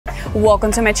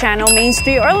Welcome to my channel, Main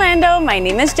Street Orlando. My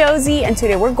name is Josie, and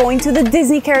today we're going to the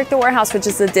Disney Character Warehouse, which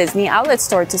is the Disney outlet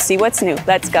store, to see what's new.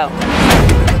 Let's go.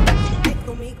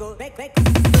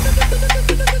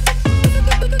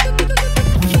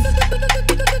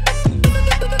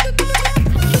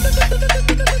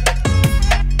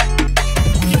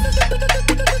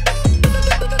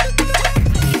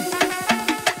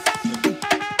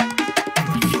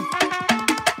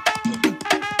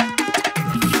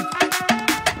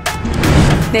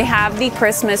 They have the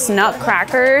Christmas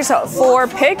nutcrackers for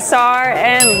Pixar,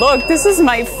 and look, this is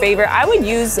my favorite. I would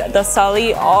use the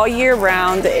Sully all year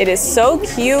round. It is so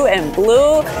cute and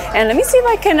blue, and let me see if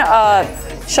I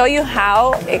can show you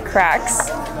how it cracks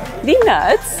the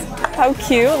nuts. How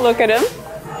cute, look at him.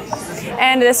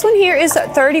 And this one here is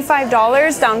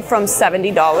 $35, down from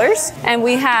 $70. And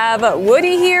we have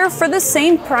Woody here for the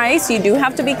same price. You do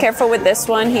have to be careful with this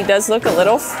one. He does look a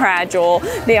little fragile.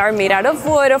 They are made out of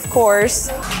wood, of course.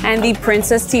 And the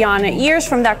Princess Tiana ears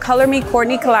from that Color Me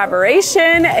Courtney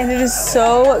collaboration. And it is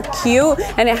so cute.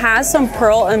 And it has some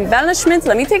pearl embellishments.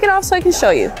 Let me take it off so I can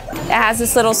show you. It has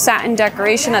this little satin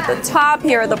decoration at the top.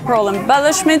 Here are the pearl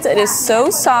embellishments. It is so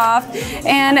soft.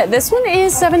 And this one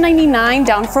is $7.99,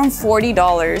 down from $40.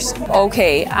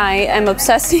 Okay, I am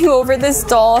obsessing over this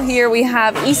doll here. We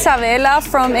have Isabella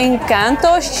from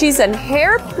Encanto. She's a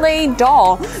hair play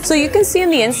doll. So you can see in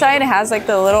the inside, it has like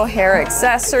the little hair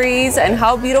accessories, and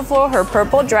how beautiful her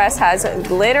purple dress has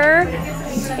glitter.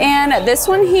 And this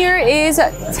one here is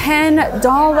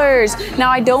 $10. Now,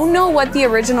 I don't know what the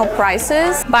original price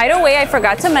is. By the way, I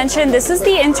forgot to mention, this is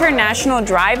the International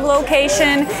Drive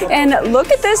location. And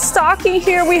look at this stocking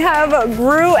here. We have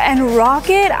Gru and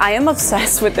Rocket. I am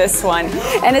obsessed with this one.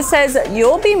 And it says,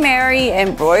 "You'll be merry,"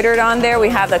 embroidered on there. We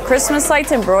have the Christmas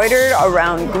lights embroidered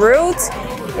around Groot.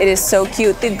 It is so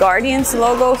cute. The Guardians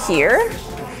logo here.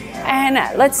 And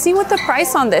let's see what the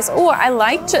price on this. Oh, I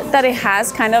liked that it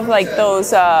has kind of like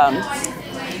those,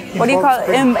 what do you call it?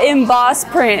 Embossed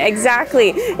print, exactly.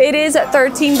 It is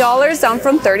 $13, down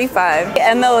from $35.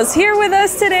 ML is here with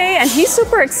us today, and he's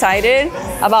super excited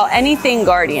about anything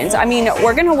Guardians. I mean,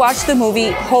 we're gonna watch the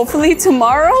movie hopefully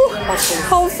tomorrow.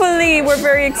 Hopefully, we're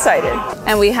very excited.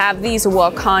 And we have these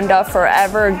Wakanda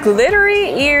Forever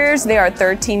glittery ears. They are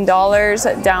 $13,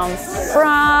 down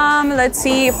from, let's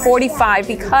see, $45,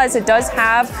 because it does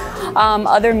have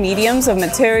other mediums of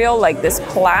material, like this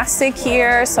plastic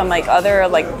here, some like other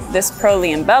like this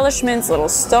pearly embellishments, little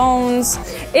stones.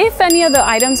 If any of the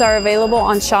items are available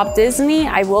on Shop Disney,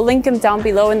 I will link them down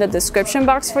below in the description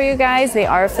box for you guys. They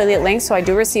are affiliate links, so I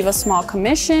do receive a small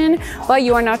commission, but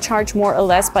you are not charged more or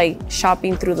less by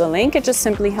shopping through the link. It just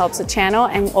simply helps the channel.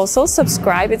 And also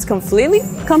subscribe. It's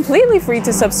completely free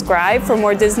to subscribe for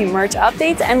more Disney merch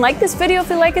updates, and like this video if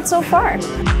you like it so far.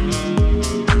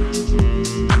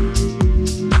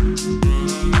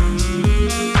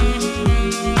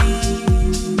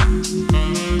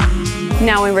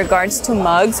 Now, in regards to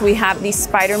mugs, we have the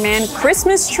Spider-Man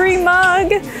Christmas tree mug.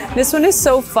 This one is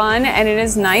so fun, and it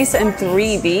is nice and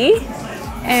 3D.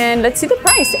 And let's see the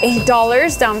price,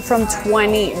 $8, down from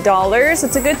 $20.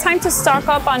 It's a good time to stock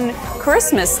up on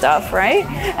Christmas stuff, right?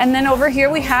 And then over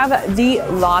here we have the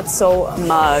Lotso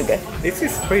mug. This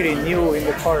is pretty new in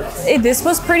the parks. This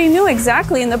was pretty new,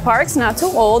 exactly, in the parks, not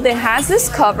too old. It has this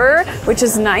cover, which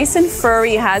is nice and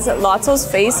furry. It has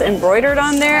Lotso's face embroidered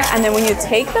on there. And then when you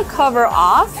take the cover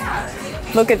off,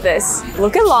 look at this.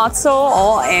 Look at Lotso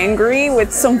all angry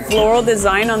with some floral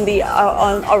design on the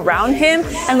around him,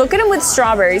 and look at him with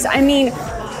strawberries. I mean,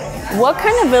 what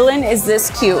kind of villain is this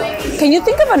cute? Can you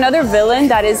think of another villain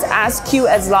that is as cute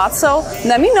as Lotso?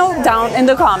 Let me know down in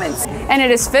the comments. And it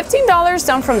is $15,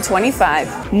 down from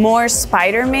 $25. More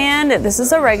Spider-Man. This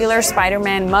is a regular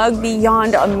Spider-Man mug,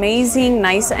 beyond amazing,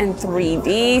 nice and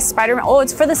 3D. Spider-Man, oh,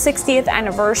 it's for the 60th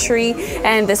anniversary.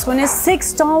 And this one is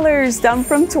 $6, down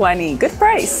from $20. Good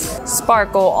price.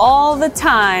 Sparkle all the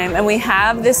time. And we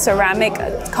have this ceramic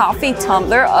coffee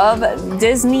tumbler of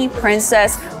Disney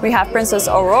Princess. We have Princess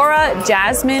Aurora,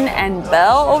 Jasmine, and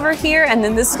Belle over here. And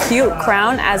then this cute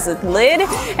crown as a lid.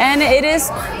 And it is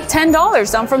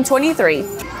 $10, down from $23.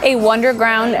 A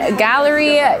Wonderground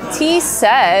Gallery tea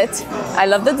set. I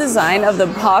love the design of the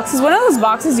box. It's one of those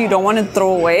boxes you don't want to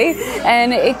throw away.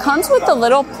 And it comes with a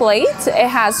little plate. It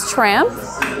has Tramp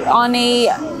on a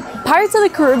Pirates of the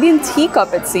Caribbean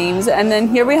teacup, it seems. And then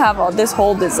here we have all this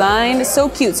whole design. So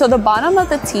cute. So the bottom of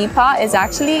the teapot is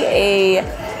actually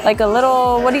like a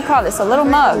little, what do you call this? A little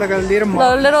mug. Like a little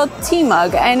mug. A little tea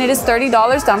mug. And it is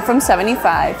 $30, down from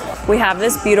 $75. We have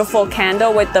this beautiful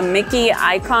candle with the Mickey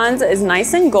icons. It's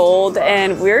nice and gold.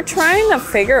 And we're trying to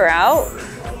figure out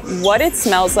what it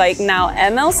smells like. Now,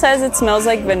 ML says it smells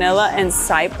like vanilla and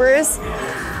cypress.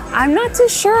 I'm not too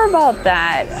sure about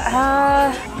that.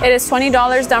 It is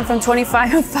 $20 down from $25,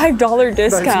 a $5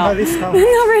 discount. Not a discount.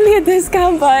 Not really a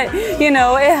discount, but you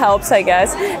know, it helps, I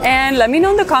guess. And let me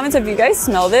know in the comments if you guys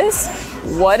smell this,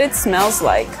 what it smells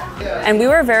like. And we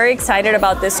were very excited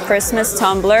about this Christmas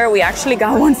tumbler. We actually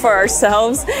got one for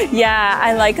ourselves. Yeah,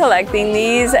 I like collecting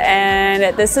these.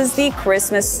 And this is the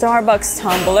Christmas Starbucks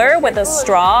tumbler with a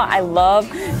straw. I love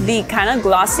the kind of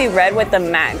glossy red with the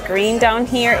matte green down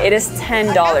here. It is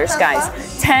 $10, guys.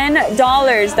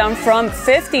 $10 down from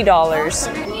 $50.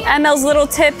 ML's little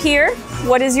tip here.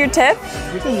 What is your tip?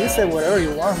 You can use it whatever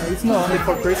you want. It's not only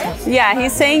for Christmas. Yeah,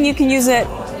 he's saying you can use it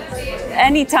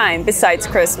anytime besides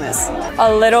Christmas.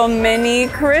 A little mini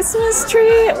Christmas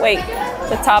tree. Wait,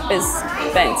 the top is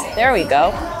bent. There we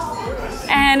go.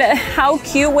 And how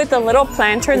cute with the little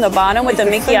planter in the bottom with the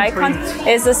Mickey icon.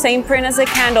 Is the same print as the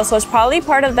candle. So it's probably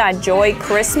part of that Joy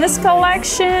Christmas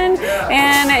collection.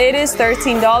 And it is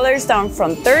 $13 down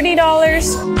from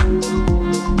 $30.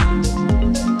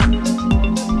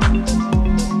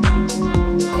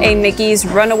 A Mickey's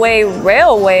Runaway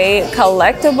Railway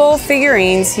collectible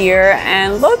figurines here,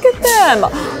 and look at them.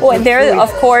 Oh, they're,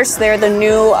 of course, they're the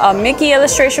new Mickey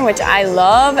illustration, which I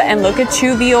love. And look at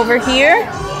Chubby over here.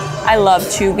 I love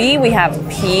Chubby. We have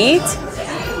Pete.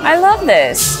 I love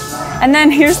this. And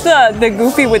then here's the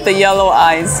Goofy with the yellow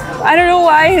eyes. I don't know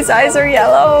why his eyes are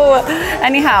yellow.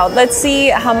 Anyhow, let's see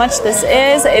how much this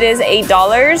is. It is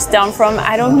 $8 down from,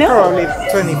 I don't know. Probably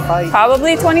 25.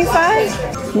 Probably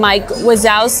 25. Mike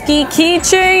Wazowski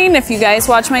keychain. If you guys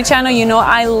watch my channel, you know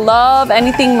I love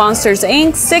anything Monsters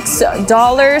Inc.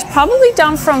 $6, probably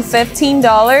down from $15.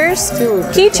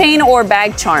 Keychain or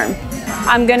bag charm.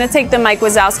 I'm gonna take the Mike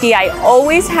Wazowski. I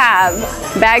always have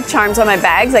bag charms on my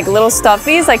bags, like little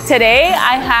stuffies. Like today,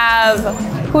 I have,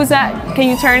 who's that? Can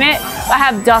you turn it? I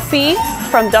have Duffy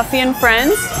from Duffy and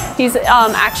Friends. He's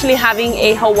actually having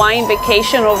a Hawaiian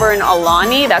vacation over in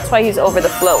Alani. That's why he's over the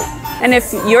float. And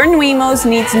if your Nuimos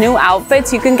needs new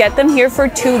outfits, you can get them here for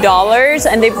 $2.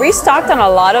 And they've restocked on a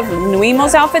lot of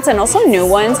Nuimos outfits and also new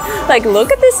ones. Like,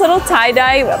 look at this little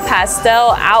tie-dye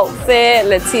pastel outfit.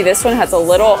 Let's see, this one has a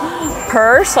little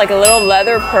purse, like a little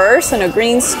leather purse and a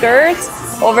green skirt.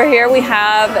 Over here we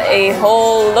have a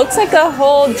whole, looks like a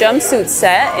whole jumpsuit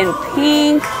set in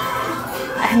pink.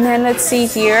 And then let's see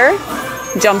here,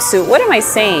 jumpsuit. What am I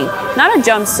saying? Not a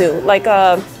jumpsuit, like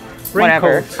a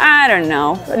whatever. Raincoat. I don't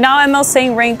know. Now ML's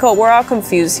saying raincoat. We're all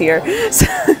confused here. So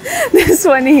this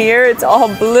one here, it's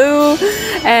all blue.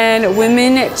 And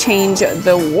Women Change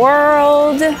the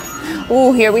World.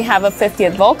 Ooh, here we have a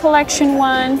 50th Vault Collection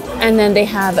one. And then they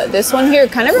have this one here.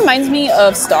 It kind of reminds me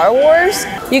of Star Wars.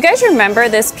 You guys remember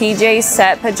this PJ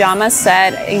set, pajama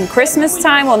set in Christmas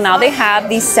time? Well, now they have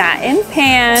these satin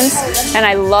pants. And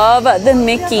I love the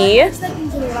Mickey.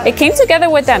 It came together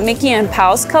with that Mickey and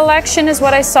Pals collection is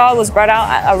what I saw. It was brought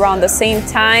out around the same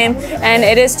time. And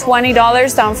it is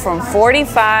 $20 down from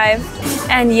 $45.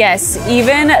 And yes,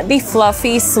 even the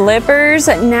fluffy slippers.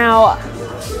 Now,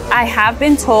 I have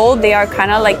been told they are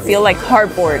kind of like, feel like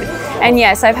cardboard. And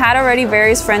yes, I've had already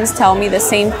various friends tell me the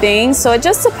same thing. So it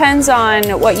just depends on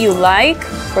what you like.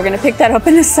 We're gonna pick that up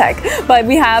in a sec. But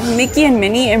we have Mickey and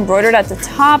Minnie embroidered at the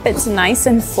top. It's nice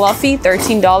and fluffy,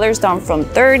 $13 down from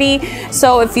 $30.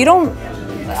 So if you don't,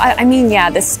 I mean, yeah,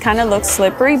 this kind of looks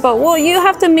slippery, but well, you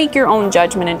have to make your own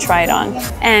judgment and try it on.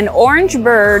 And Orange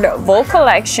Bird Volt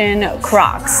Collection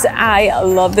Crocs. I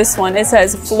love this one. It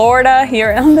says Florida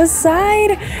here on the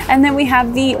side. And then we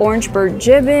have the Orange Bird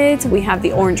Gibbet. We have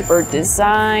the Orange Bird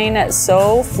design.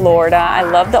 So Florida. I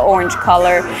love the orange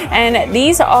color. And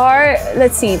these are,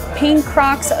 let's see, pink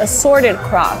Crocs, assorted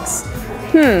Crocs.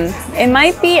 It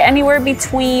might be anywhere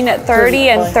between $30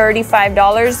 and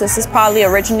 $35. This is probably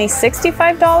originally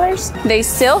 $65. They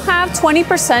still have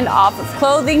 20% off of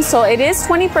clothing, so it is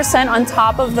 20% on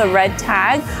top of the red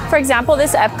tag. For example,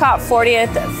 this Epcot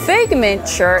 40th Figment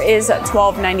shirt is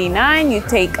 $12.99. You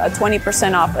take a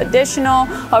 20% off additional.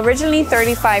 Originally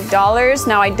 $35.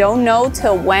 Now I don't know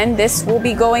till when this will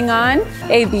be going on.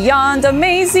 A Beyond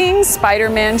Amazing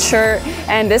Spider-Man shirt,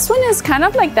 and this one is kind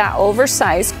of like that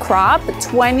oversized crop.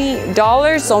 $20.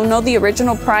 Don't know the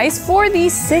original price for the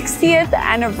 60th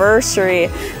anniversary.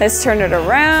 Let's turn it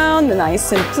around,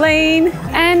 nice and plain.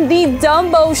 And the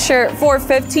Dumbo shirt for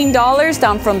 $15,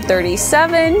 down from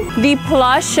 $37. The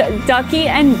plush Ducky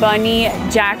and Bunny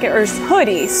jacket or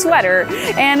hoodie, sweater.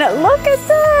 And look at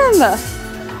them.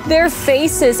 Their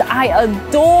faces, I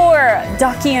adore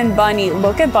Ducky and Bunny.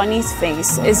 Look at Bunny's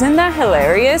face. Isn't that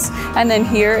hilarious? And then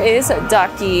here is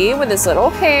Ducky with his little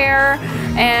hair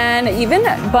and even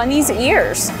Bunny's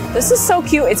ears. This is so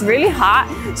cute. It's really hot.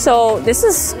 So this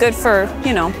is good for,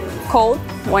 you know, cold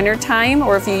winter time,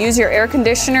 or if you use your air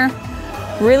conditioner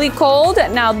really cold.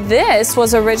 Now this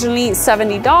was originally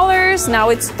 $70. Now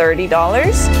it's $30.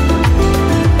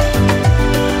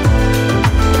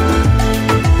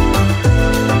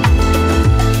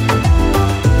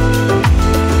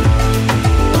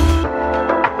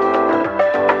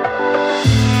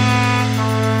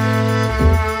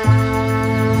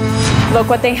 Look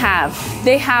what they have.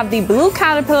 They have the blue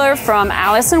caterpillar from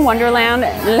Alice in Wonderland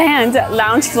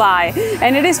Loungefly,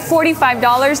 and it is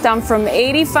 $45 down from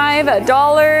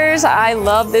 $85. I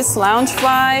love this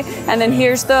Loungefly. And then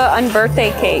here's the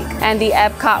unbirthday cake and the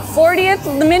Epcot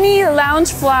 40th mini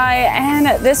Loungefly,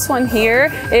 and this one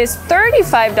here is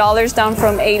 $35 down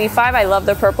from $85. I love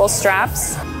the purple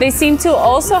straps. They seem to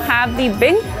also have the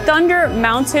Big Thunder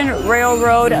Mountain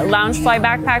Railroad Loungefly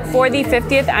backpack for the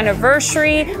 50th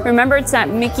anniversary. Remember, it's that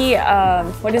Mickey,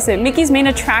 what is it? Mickey's Main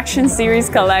Attraction Series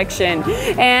collection.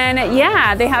 And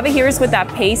yeah, they have it here with that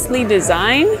paisley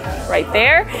design right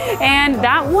there. And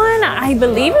that one, I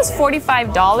believe, is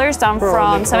 $45 down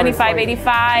from $75,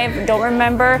 $85. Don't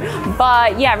remember.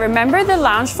 But yeah, remember the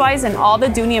Loungeflies and all the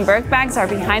Dooney and Burke bags are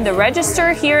behind the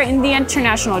register here in the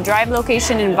International Drive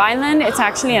location in Vineland. It's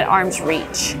actually at arm's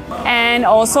reach. And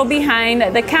also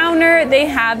behind the counter, they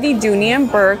have the Dooney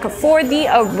and Burke for the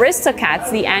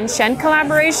Aristocats, the Ann Shen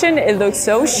collaboration. It looks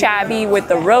so shabby with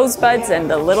the rosebuds and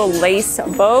the little lace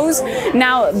bows.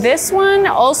 Now this one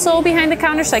also behind the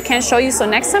counter, so I can't show you. So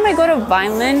next time I go to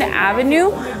Vineland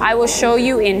Avenue, I will show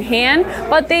you in hand.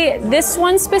 But this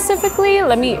one specifically,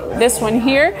 this one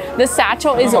here, the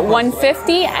satchel is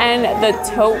 $150 and the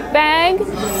tote bag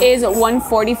is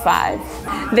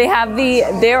 $145. They have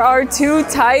there are two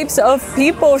types of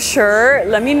people shirt.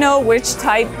 Let me know which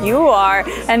type you are.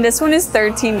 And this one is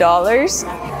 $13.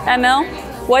 ML,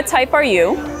 what type are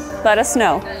you? Let us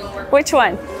know. Which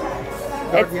one?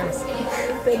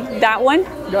 That one?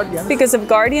 Guardians. Because of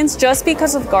Guardians? Just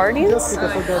because of Guardians? Just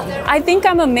because of Guardians. I think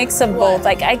I'm a mix of both.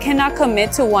 Like, I cannot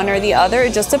commit to one or the other.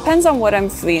 It just depends on what I'm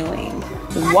feeling.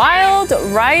 Wild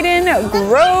Riding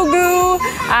Grogu.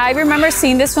 I remember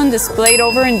seeing this one displayed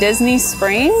over in Disney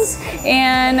Springs,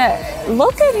 and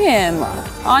look at him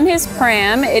on his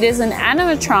pram. It is an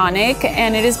animatronic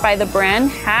and it is by the brand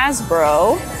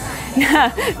Hasbro.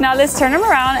 Now let's turn him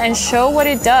around and show what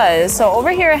it does. So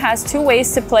over here it has two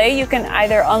ways to play. You can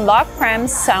either unlock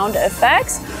Prem's sound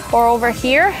effects, or over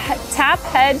here tap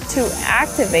head to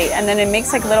activate, and then it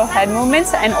makes like little head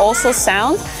movements and also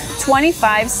sound.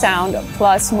 25 sound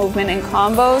plus movement and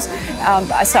combos.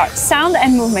 Sound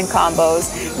and movement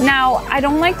combos. Now, I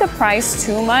don't like the price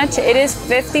too much. It is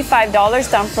 $55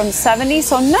 down from $70,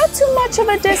 so not too much of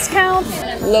a discount.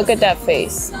 Look at that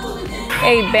face.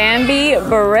 A Bambi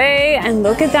beret, and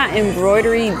look at that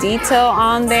embroidery detail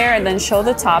on there, and then show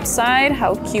the top side.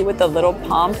 How cute with the little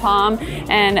pom-pom.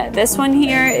 And this one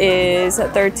here is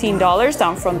 $13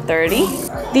 down from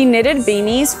 $30. The knitted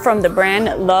beanies from the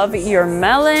brand Love Your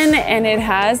Melon, and it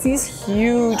has these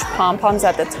huge pom-poms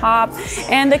at the top,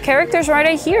 and the characters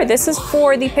right here. This is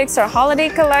for the Pixar holiday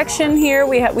collection here.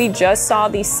 We just saw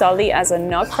the Sully as a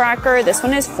nutcracker. This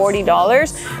one is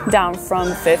 $40 down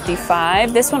from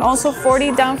 $55. This one also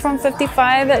 $40 down from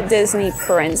 $55, Disney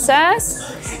Princess.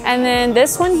 And then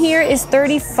this one here is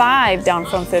 $35 down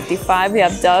from $55. We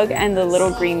have Doug and the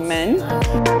Little Green Men.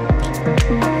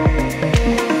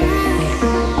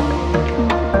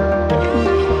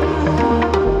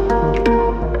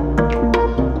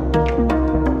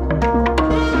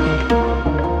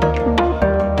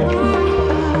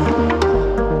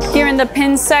 The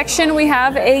pin section, we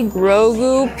have a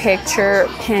Grogu picture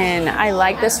pin. I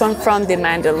like this one from The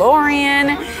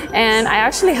Mandalorian, and I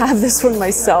actually have this one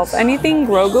myself. Anything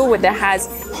Grogu that has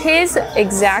his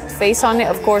exact face on it.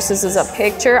 Of course, this is a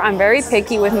picture. I'm very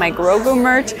picky with my Grogu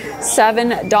merch.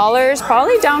 $7,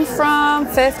 probably down from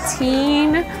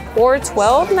 $15 or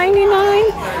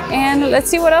 $12.99. And let's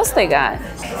see what else they got.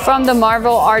 From the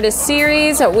Marvel Artist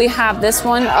Series, we have this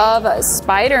one of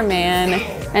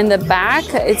Spider-Man. And the back,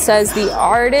 it says the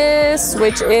artist,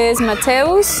 which is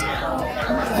Mateus.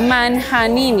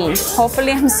 Manhanini.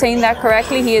 Hopefully I'm saying that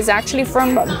correctly. He is actually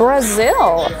from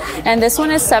Brazil. And this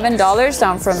one is $7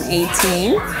 down from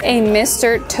 18. A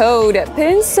Mr. Toad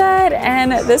pin set.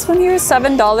 And this one here is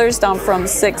 $7 down from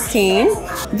 16.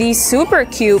 The super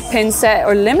cute pin set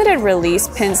or limited release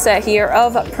pin set here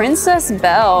of Princess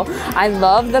Belle. I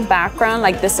love the background,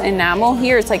 like this enamel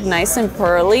here. It's like nice and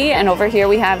pearly. And over here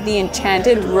we have the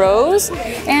Enchanted Rose.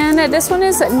 And this one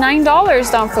is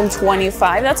 $9 down from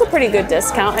 25. That's a pretty good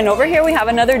discount. And over here we have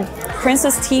another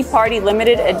Princess Tea Party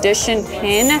limited edition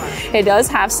pin. It does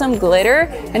have some glitter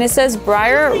and it says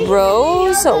Briar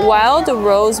Rose Wild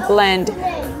Rose Blend.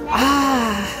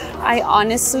 I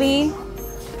honestly,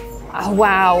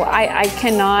 wow, I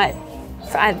cannot,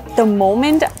 at the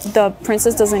moment the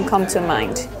princess doesn't come to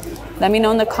mind. Let me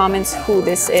know in the comments who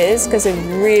this is, because it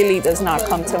really does not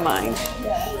come to mind.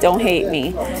 Don't hate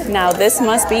me. Now this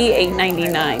must be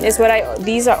 $8.99. Is what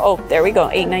these are, oh, there we go,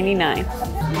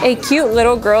 $8.99. A cute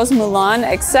little girl's Mulan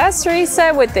accessory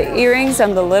set with the earrings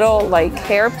and the little like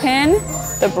hairpin,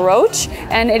 the brooch,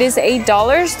 and it is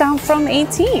 $8 down from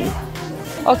 18.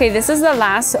 Okay, this is the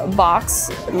last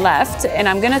box left, and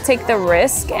I'm gonna take the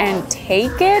risk and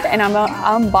take it, and I'm gonna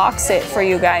unbox it for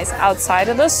you guys outside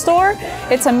of the store.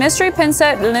 It's a mystery pin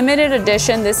set, limited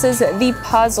edition. This is the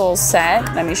puzzle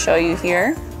set. Let me show you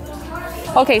here.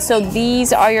 Okay, so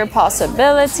these are your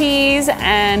possibilities,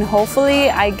 and hopefully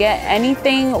I get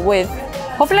anything with,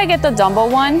 hopefully I get the Dumbo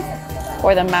one,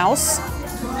 or the mouse,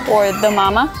 or the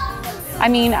mama. I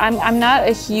mean, I'm not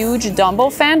a huge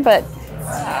Dumbo fan, but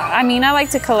I mean, I like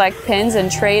to collect pins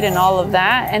and trade and all of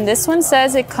that. And this one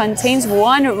says it contains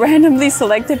one randomly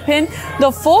selected pin. The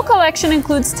full collection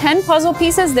includes 10 puzzle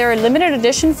pieces. They're limited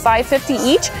edition, $5.50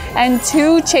 each, and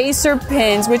 2 chaser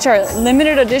pins, which are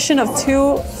limited edition of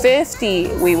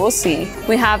 $2.50. We will see.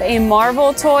 We have a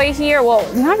Marvel toy here. Well,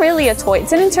 not really a toy.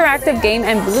 It's an interactive game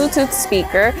and Bluetooth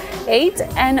speaker, 8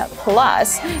 and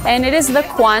plus. And it is the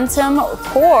Quantum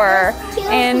Core.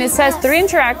 And it says 3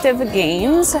 interactive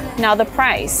games. Now the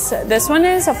price. This one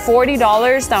is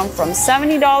 $40 down from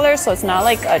 $70, so it's not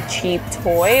like a cheap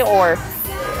toy, or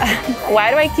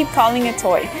why do I keep calling it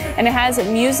toy? And it has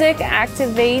music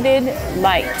activated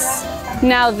lights.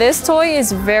 Now this toy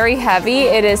is very heavy.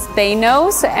 It is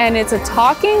Thanos and it's a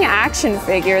talking action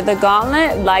figure. The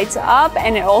gauntlet lights up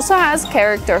and it also has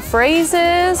character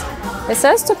phrases. It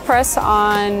says to press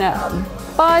on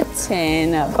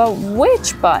button, but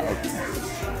which button?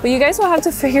 Well, you guys will have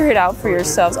to figure it out for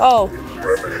yourselves. Oh.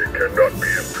 Supremacy cannot be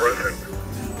imprisoned.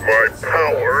 My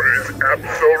power is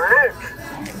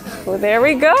absolute. Well, there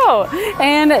we go.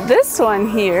 And this one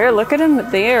here, look at him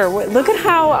there. Look at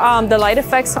how the light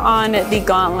effects on the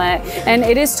gauntlet. And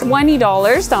it is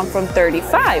 $20 down from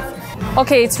 $35.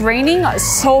 Okay, it's raining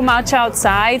so much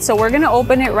outside, so we're gonna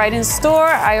open it right in store.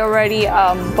 I already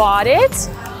bought it.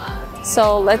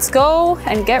 So let's go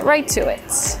and get right to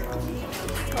it.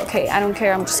 Okay, I don't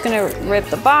care. I'm just gonna rip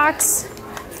the box.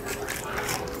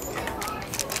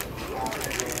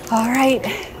 All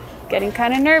right, getting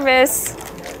kind of nervous.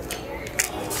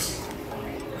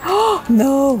 Oh,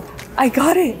 no, I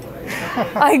got it.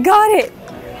 I got it.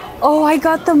 Oh, I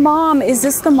got the mom. Is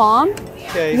this the mom?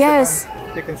 Yeah, yes.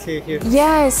 You can see it here.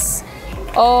 Yes.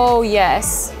 Oh,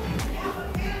 yes.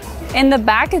 In the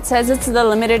back, it says it's the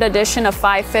limited edition of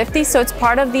 $5.50, so it's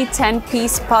part of the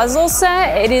 10-piece puzzle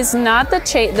set. It is not the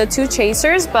 2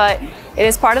 chasers, but it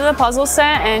is part of the puzzle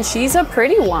set, and she's a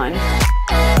pretty one.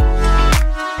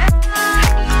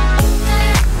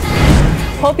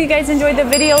 Hope you guys enjoyed the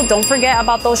video. Don't forget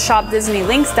about those Shop Disney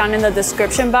links down in the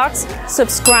description box.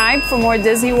 Subscribe for more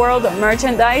Disney World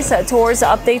merchandise, tours,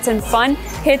 updates, and fun.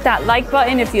 Hit that like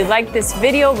button if you like this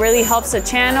video. Really helps the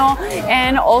channel.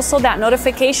 And also that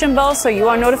notification bell so you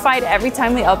are notified every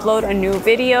time we upload a new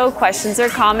video. Questions or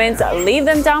comments, leave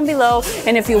them down below.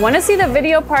 And if you want to see the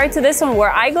video prior to this one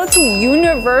where I go to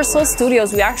Universal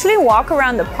Studios, we actually walk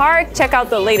around the park, check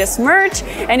out the latest merch,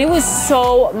 and it was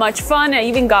so much fun. I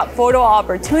even got photo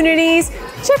opportunities.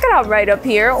 Check it out right up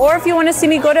here. Or if you want to see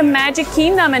me go to Magic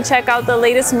Kingdom and check out the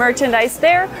latest merchandise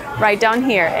there, right down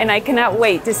here. And I cannot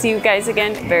wait to see you guys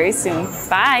again very soon.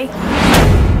 Bye.